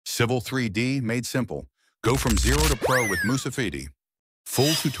Civil 3D made simple. Go from zero to pro with Musa Fide.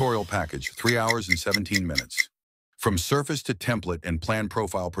 Full tutorial package, 3 hours and 17 minutes. From surface to template and plan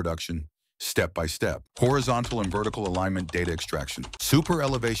profile production, step by step. Horizontal and vertical alignment data extraction. Super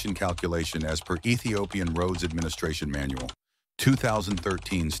elevation calculation as per Ethiopian Roads Administration Manual.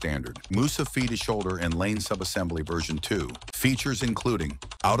 2013 standard. Musa Fide shoulder and lane subassembly version 2. Features including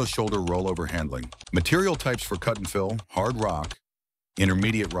auto shoulder rollover handling. Material types for cut and fill, hard rock,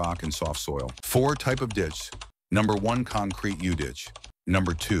 intermediate rock, and soft soil. 4 type of ditch. Number 1, concrete U-ditch.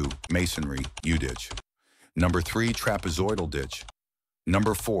 Number 2, masonry U-ditch. Number 3, trapezoidal ditch.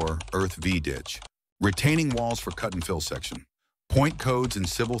 Number 4, earth V-ditch. Retaining walls for cut and fill section. Point codes and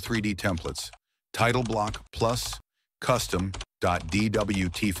Civil 3D templates. Title block plus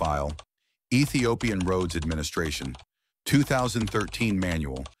custom.dwt file. Ethiopian Roads Administration. 2013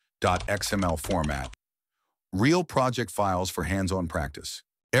 manual. .xml format. Real project files for hands-on practice.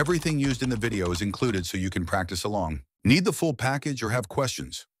 Everything used in the video is included so you can practice along. Need the full package or have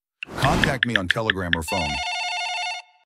questions? Contact me on Telegram or phone.